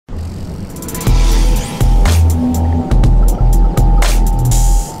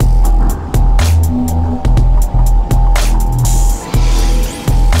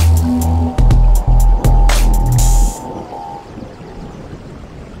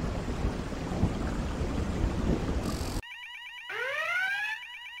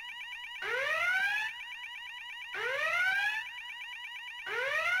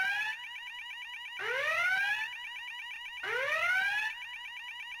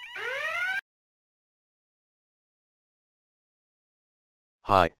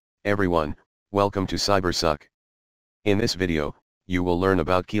Hi, everyone, welcome to CyberSuck. In this video, you will learn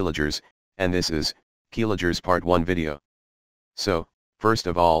about Keyloggers, and this is Keyloggers Part 1 video. So, first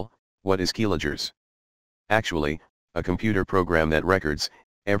of all, what is Keyloggers? Actually, a computer program that records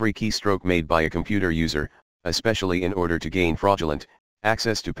every keystroke made by a computer user, especially in order to gain fraudulent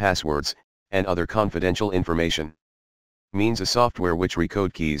access to passwords and other confidential information. Means a software which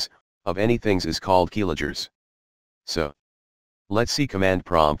recode keys of any things is called Keyloggers. So, let's see command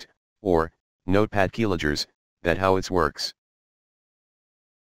prompt, or Notepad Keyloggers, that how it works.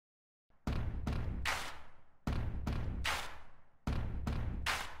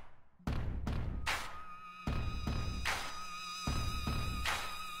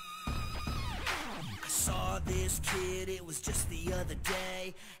 I saw this kid, it was just the other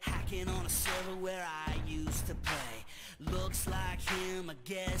day, hacking on a server where I used to play. Looks like him, I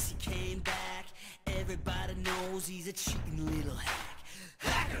guess he came back. Everybody knows he's a cheating little hack.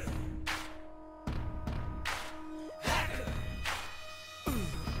 Hacker! Hacker!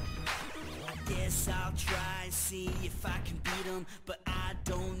 I guess I'll try and see if I can beat him, but I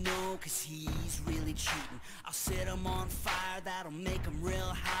don't know, cause he's really cheating. I'll set him on fire, that'll make him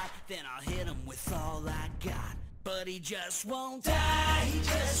real hot, then I'll hit him with all I got. But he just won't die, he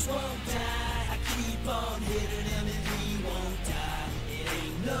just won't die. I keep on hitting him and he won't die. It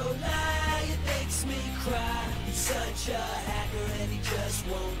ain't no lie, it makes me cry. He's such a hacker and he just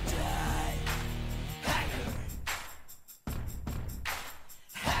won't die. Hacker!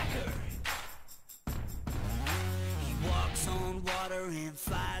 Hacker! He walks on water and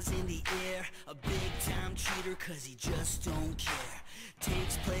flies in the air. A big time cheater cause he just don't care.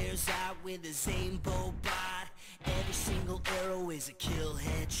 Takes players out with his aimbow bot. Every single arrow is a kill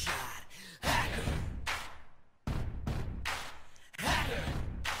headshot. Hacker! Hacker!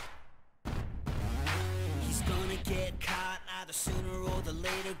 He's gonna get caught either sooner or the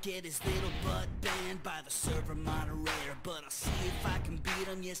later. Get his little butt banned by the server moderator. But I'll see if I can beat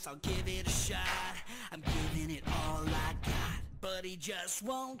him, yes I'll give it a shot. I'm giving it all I got. But he just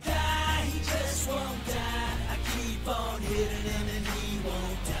won't die, he just won't die. I keep on hitting him and he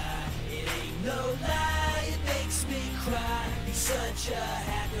won't die. It ain't no lie, it makes me cry. He's such a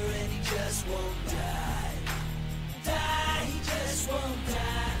hacker and he just won't die. Die, he just won't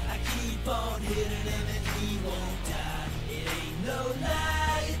die. I keep on hitting him and he won't die. It ain't no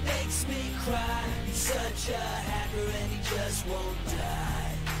lie, it makes me cry. He's such a hacker and he just won't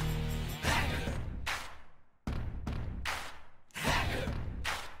die. Hacker! Hacker!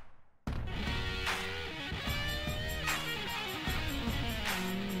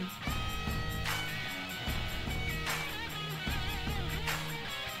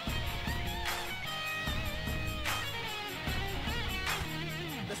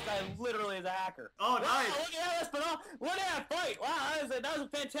 This guy literally is a hacker. Oh, wow, nice. Look at this, but look at that fight. Wow, that was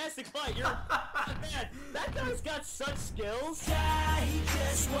a fantastic fight. You're man, that guy's got such skills. Die, he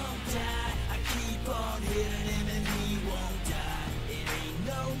just won't die. I keep on hitting him and he won't die. It ain't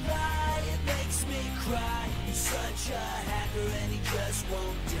no lie, it makes me cry. He's such a hacker and he just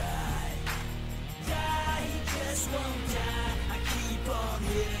won't die. Die, he just won't die. I keep on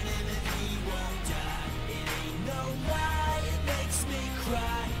hitting him and he won't die. It ain't no lie, it makes me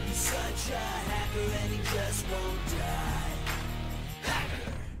cry. He's such a hacker and he just won't die.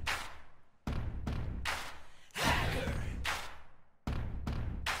 Hacker! Hacker!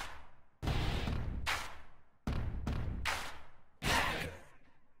 Hacker!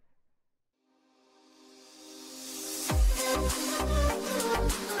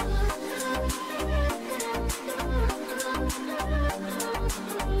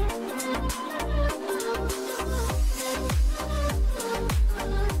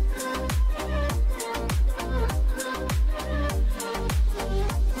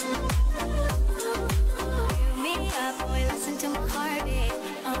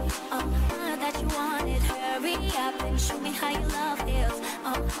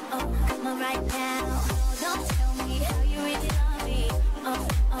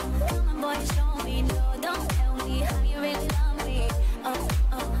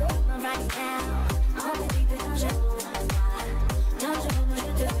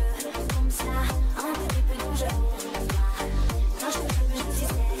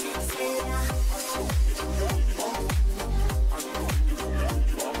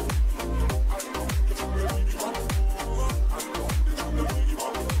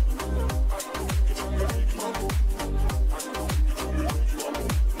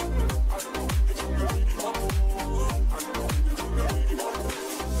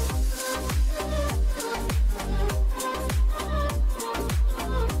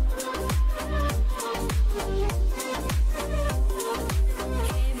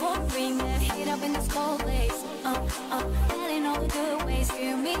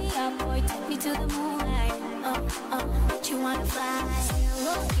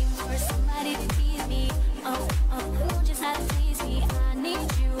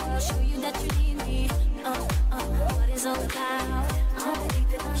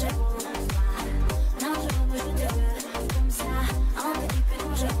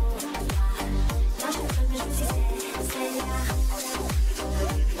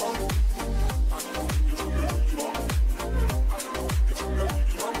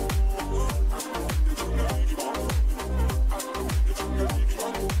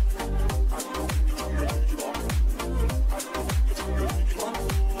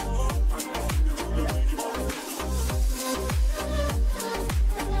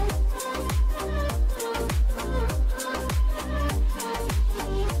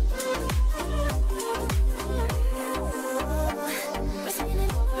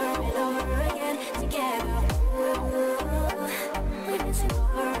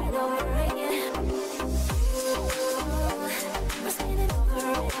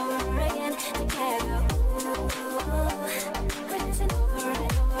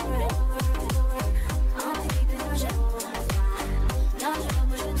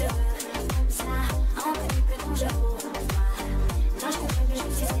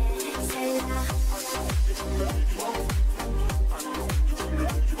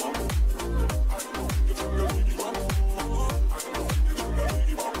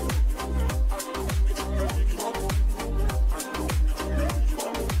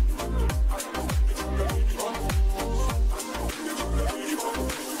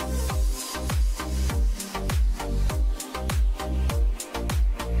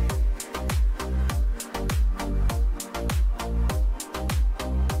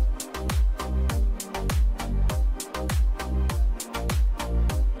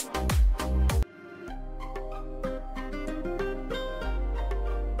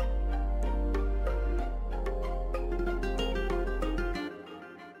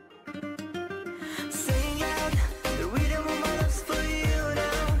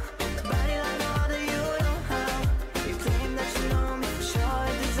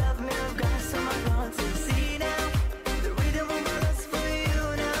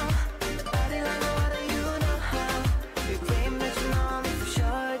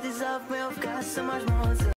 so much more.